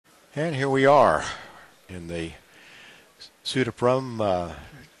And here we are in the suit of rum.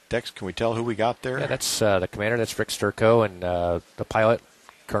 Dex, can we tell who we got there? Yeah, that's the commander. That's Rick Sturco, and the pilot,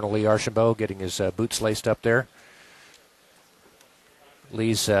 Colonel Lee Archambault, getting his boots laced up there.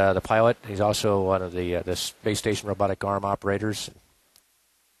 Lee's the pilot. He's also one of the space station robotic arm operators.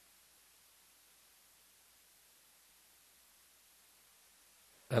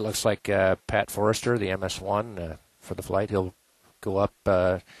 That looks like Pat Forrester, the MS-1 for the flight. He'll go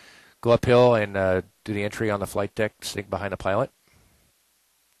uphill and do the entry on the flight deck, sitting behind the pilot.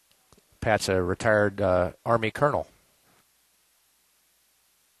 Pat's a retired Army colonel.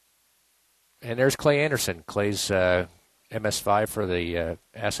 And there's Clay Anderson. Clay's MS-5 for the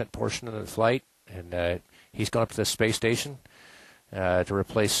ascent portion of the flight, and he's gone up to the space station to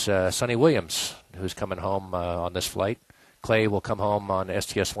replace Sonny Williams, who's coming home on this flight. Clay will come home on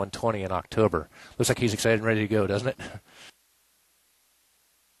STS-120 in October. Looks like he's excited and ready to go, doesn't it?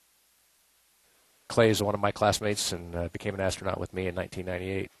 Clay is one of my classmates and became an astronaut with me in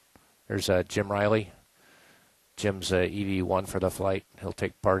 1998. There's Jim Riley. Jim's EV-1 for the flight. He'll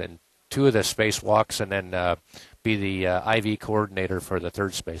take part in 2 of the spacewalks and then be the IV coordinator for the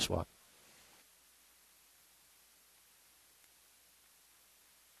 3rd spacewalk.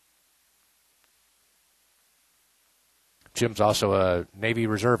 Jim's also a Navy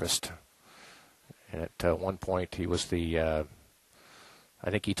reservist. And at one point, he was I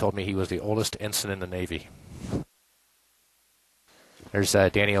think he told me he was the oldest ensign in the Navy. There's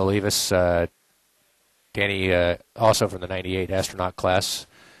Danny Olivas. Danny, also from the 98 astronaut class,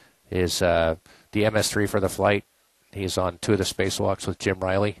 is the MS-3 for the flight. He's on 2 of the spacewalks with Jim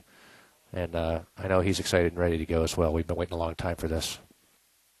Riley. And I know he's excited and ready to go as well. We've been waiting a long time for this.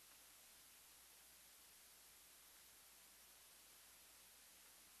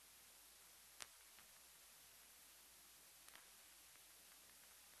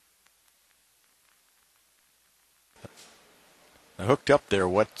 Hooked up there,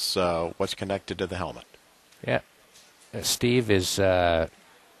 what's connected to the helmet? Yeah. Steve is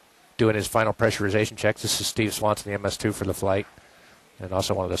doing his final pressurization checks. This is Steve Swanson, the MS-2 for the flight, and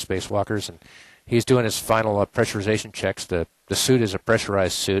also one of the spacewalkers. And he's doing his final pressurization checks. The suit is a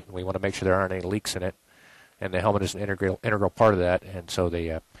pressurized suit, and we want to make sure there aren't any leaks in it. And the helmet is an integral part of that. And so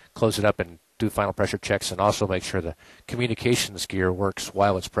they close it up and do final pressure checks and also make sure the communications gear works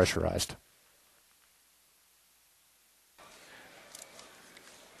while it's pressurized.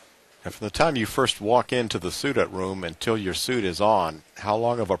 And from the time you first walk into the suit-up room until your suit is on, how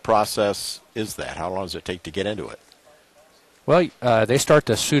long of a process is that? How long does it take to get into it? Well, they start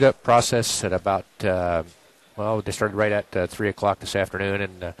the suit-up process at about, they started right at 3 o'clock this afternoon,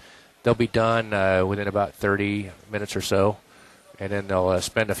 and they'll be done within about 30 minutes or so. And then they'll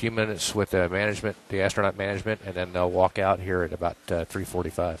spend a few minutes with the management, the astronaut management, and then they'll walk out here at about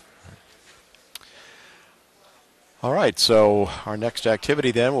 3:45. All right, so our next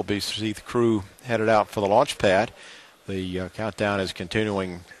activity then will be to see the crew headed out for the launch pad. The countdown is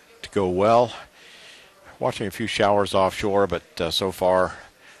continuing to go well. Watching a few showers offshore, but so far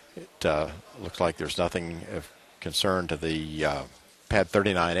it looks like there's nothing of concern to the Pad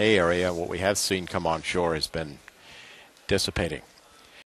 39A area. What we have seen come on shore has been dissipating.